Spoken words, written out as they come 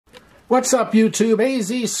What's up, YouTube?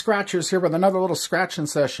 AZ Scratchers here with another little scratching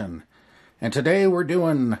session. And today we're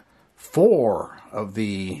doing 4 of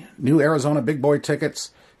the new Arizona Big Boy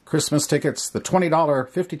tickets, Christmas tickets, the $20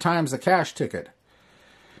 50 times the cash ticket.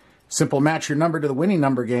 Simple match your number to the winning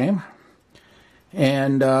number game.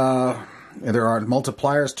 And there are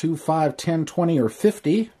multipliers 2, 5, 10, 20, or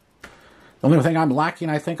 50. The only thing I'm lacking,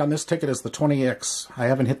 I think, on this ticket is the 20X. I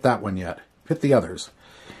haven't hit that one yet. Hit the others.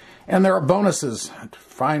 And there are bonuses.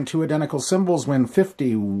 Find 2 identical symbols, win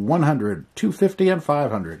 50, 100, 250, and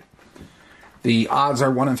 500. The odds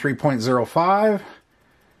are 1 in 3.05.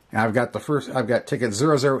 And I've got tickets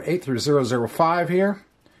 008 through 005 here.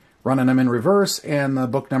 Running them in reverse, and the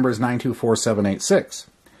book number is 924786.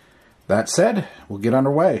 That said, we'll get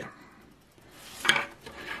underway.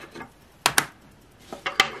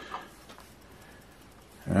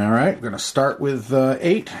 Alright, we're going to start with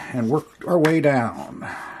 8 and work our way down.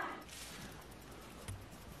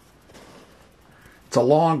 It's a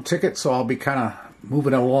long ticket, so I'll be kind of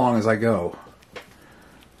moving it along as I go.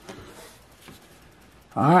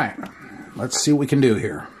 Alright, let's see what we can do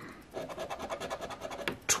here.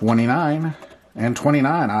 29 and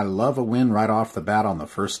 29. I love a win right off the bat on the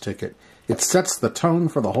first ticket. It sets the tone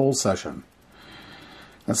for the whole session.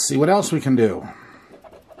 Let's see what else we can do.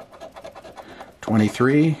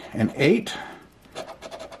 23 and 8.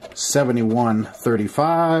 71,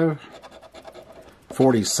 35.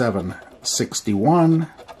 47, 61,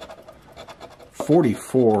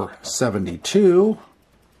 44, 72,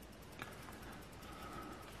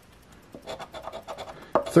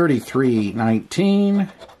 33, 19,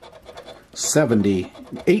 70,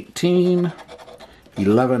 18,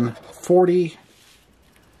 11, 40,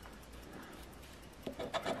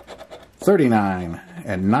 39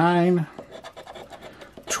 and 9,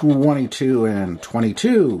 22 and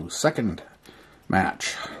 22, second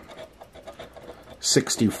match.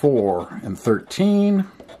 64 and 13,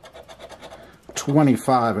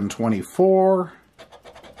 25 and 24,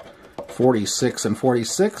 46 and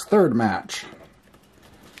 46, third match.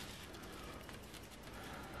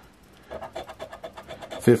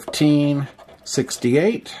 15,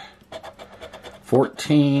 68,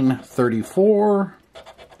 14, 34,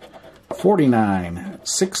 49,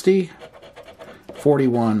 60,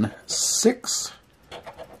 41, 6,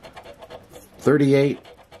 38,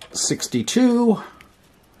 62,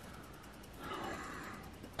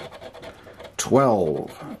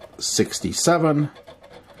 12, 67,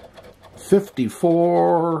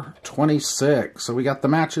 54, 26. So we got the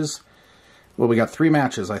matches. Well, we got 3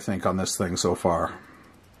 matches, I think, on this thing so far.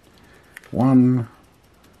 3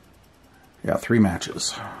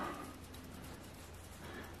 matches.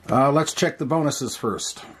 Let's check the bonuses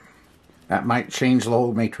first. That might change the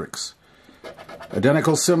whole matrix.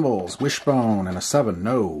 Identical symbols, wishbone and a 7,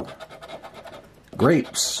 no.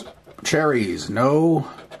 Grapes, cherries, no.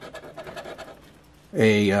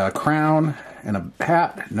 A crown and a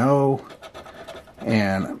hat, no.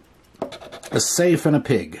 And a safe and a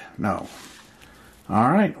pig, no.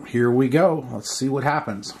 Alright, here we go. Let's see what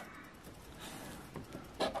happens.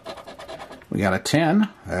 We got a 10,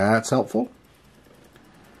 that's helpful.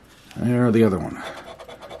 There, the other one.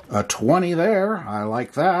 A 20 there, I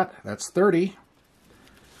like that. That's 30.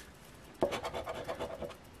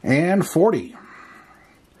 And 40.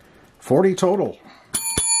 40 total.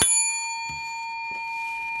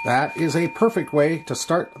 That is a perfect way to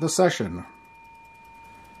start the session.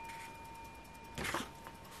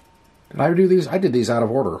 Did I do these? I did these out of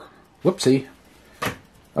order. Whoopsie.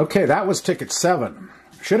 Okay, that was ticket 7.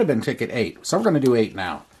 Should have been ticket 8. So we're going to do 8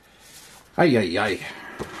 now. Ay, ay, ay.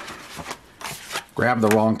 Grabbed the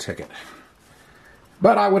wrong ticket.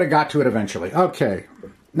 But I would have got to it eventually. Okay,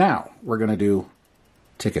 now we're going to do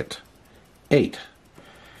ticket 8.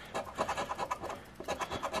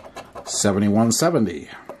 7170.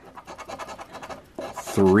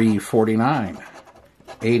 349.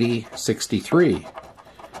 80, 63.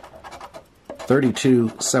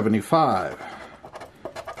 32, 75.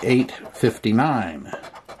 859.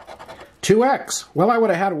 2X. Well, I would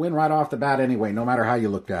have had a win right off the bat anyway, no matter how you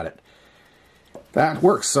looked at it. That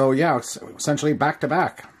works, so yeah, it's essentially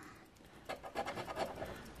back-to-back.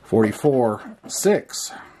 44,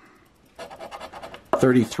 6.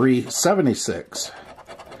 33, 76.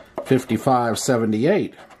 55,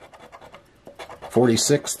 78.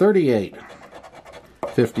 46, 38.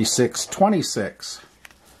 56, 26.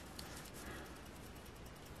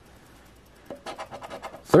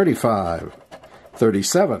 35,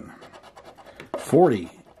 37.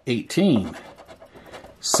 40, 18.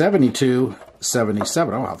 72,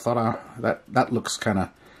 77. Oh, I thought that looks kind of,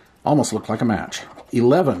 almost looked like a match.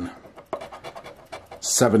 11,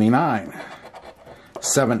 79.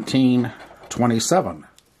 17.27.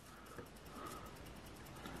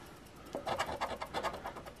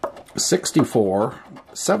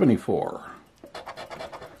 64.74.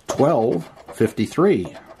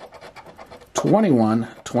 12.53.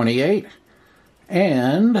 21.28.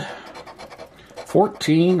 And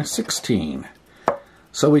 14.16.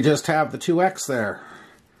 So we just have the 2x there.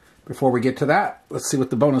 Before we get to that, let's see what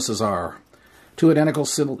the bonuses are. Two identical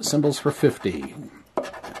symbols for 50.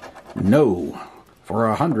 No for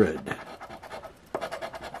 100.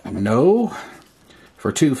 No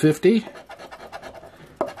for 250.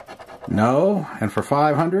 No. And for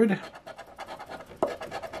 500.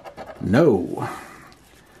 No.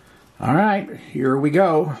 All right, here we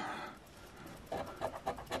go.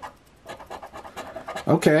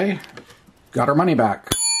 Okay, got our money back.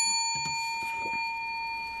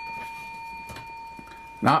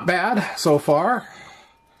 Not bad so far.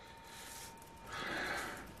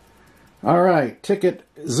 All right, ticket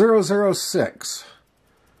 006.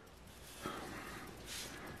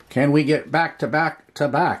 Can we get back to back to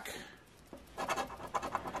back?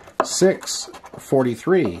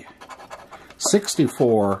 6.43,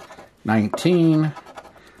 64.19,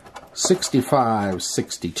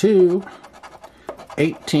 65.62,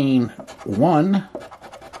 18.1,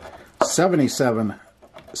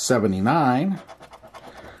 77.79,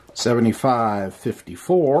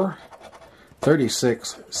 75.54,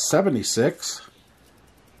 36.76,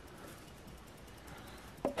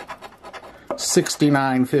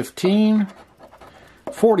 69.15,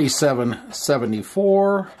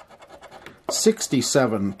 47.74,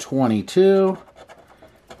 67.22,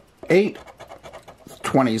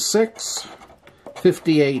 8.26,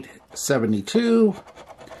 58.72,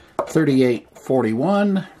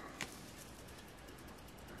 38.41,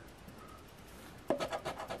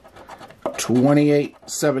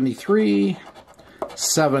 28.73,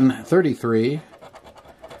 7.33,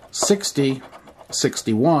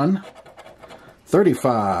 60.61,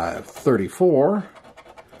 35.34,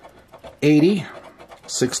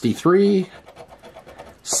 80.63,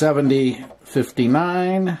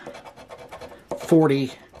 70.59,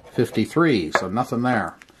 40.53. So nothing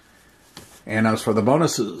there. And as for the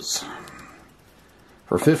bonuses,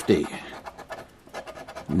 for 50,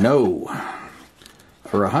 no.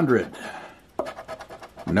 For 100,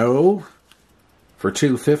 no. For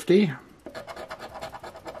 250,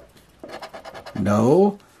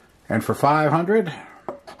 no. And for 500,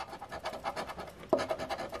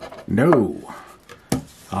 no.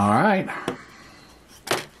 All right.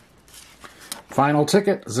 Final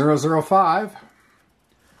ticket 005.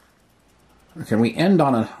 Can we end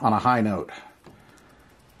on a high note?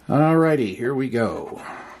 Alrighty, here we go.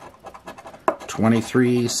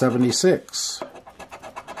 23.76,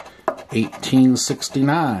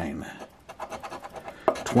 18.69,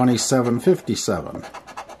 27.57,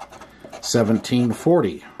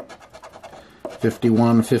 17.40,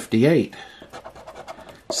 51.58,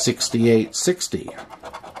 68.60,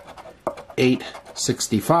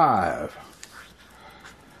 8.65,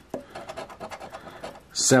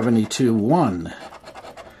 72.1,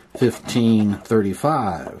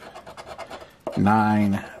 15.35,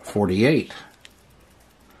 9.48,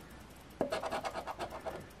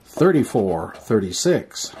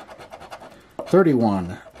 34.36,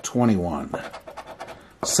 31.21,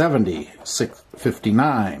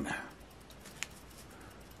 70.59,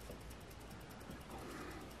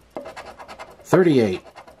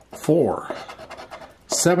 38.4,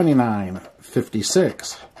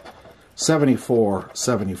 79.56,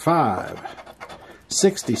 74.75,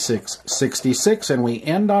 66.66, and we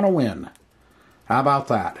end on a win. How about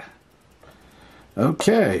that?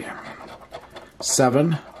 Okay.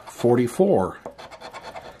 7.44,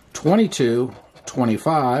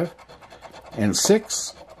 22.25, and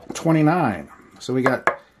 6.29. So we got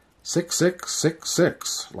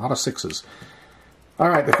 6.666. A lot of sixes. All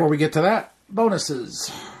right, before we get to that,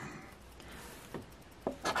 bonuses.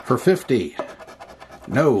 For 50,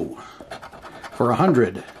 no. For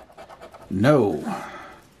 100, no.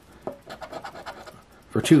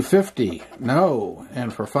 For 250, no.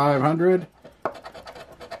 And for 500,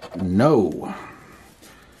 no.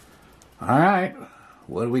 All right,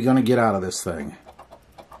 what are we going to get out of this thing?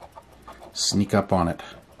 Sneak up on it.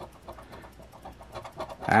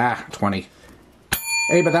 20.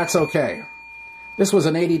 Hey, but that's okay. This was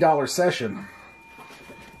an $80 session.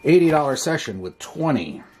 $80 session with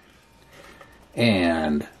 20.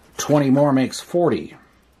 And 20 more makes 40.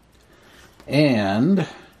 And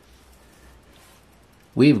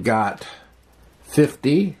we've got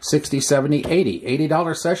 50, 60, 70, 80.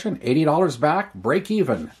 $80 session, $80 back, break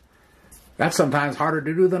even. That's sometimes harder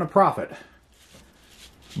to do than a profit.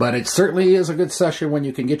 But it certainly is a good session when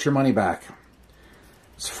you can get your money back.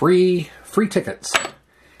 It's free tickets.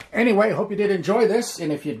 Anyway, hope you did enjoy this.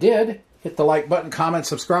 And if you did, hit the like button, comment,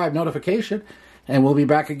 subscribe, notification. And we'll be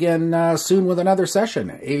back again soon with another session.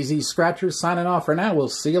 AZ Scratchers signing off for now. We'll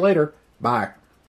see you later. Bye.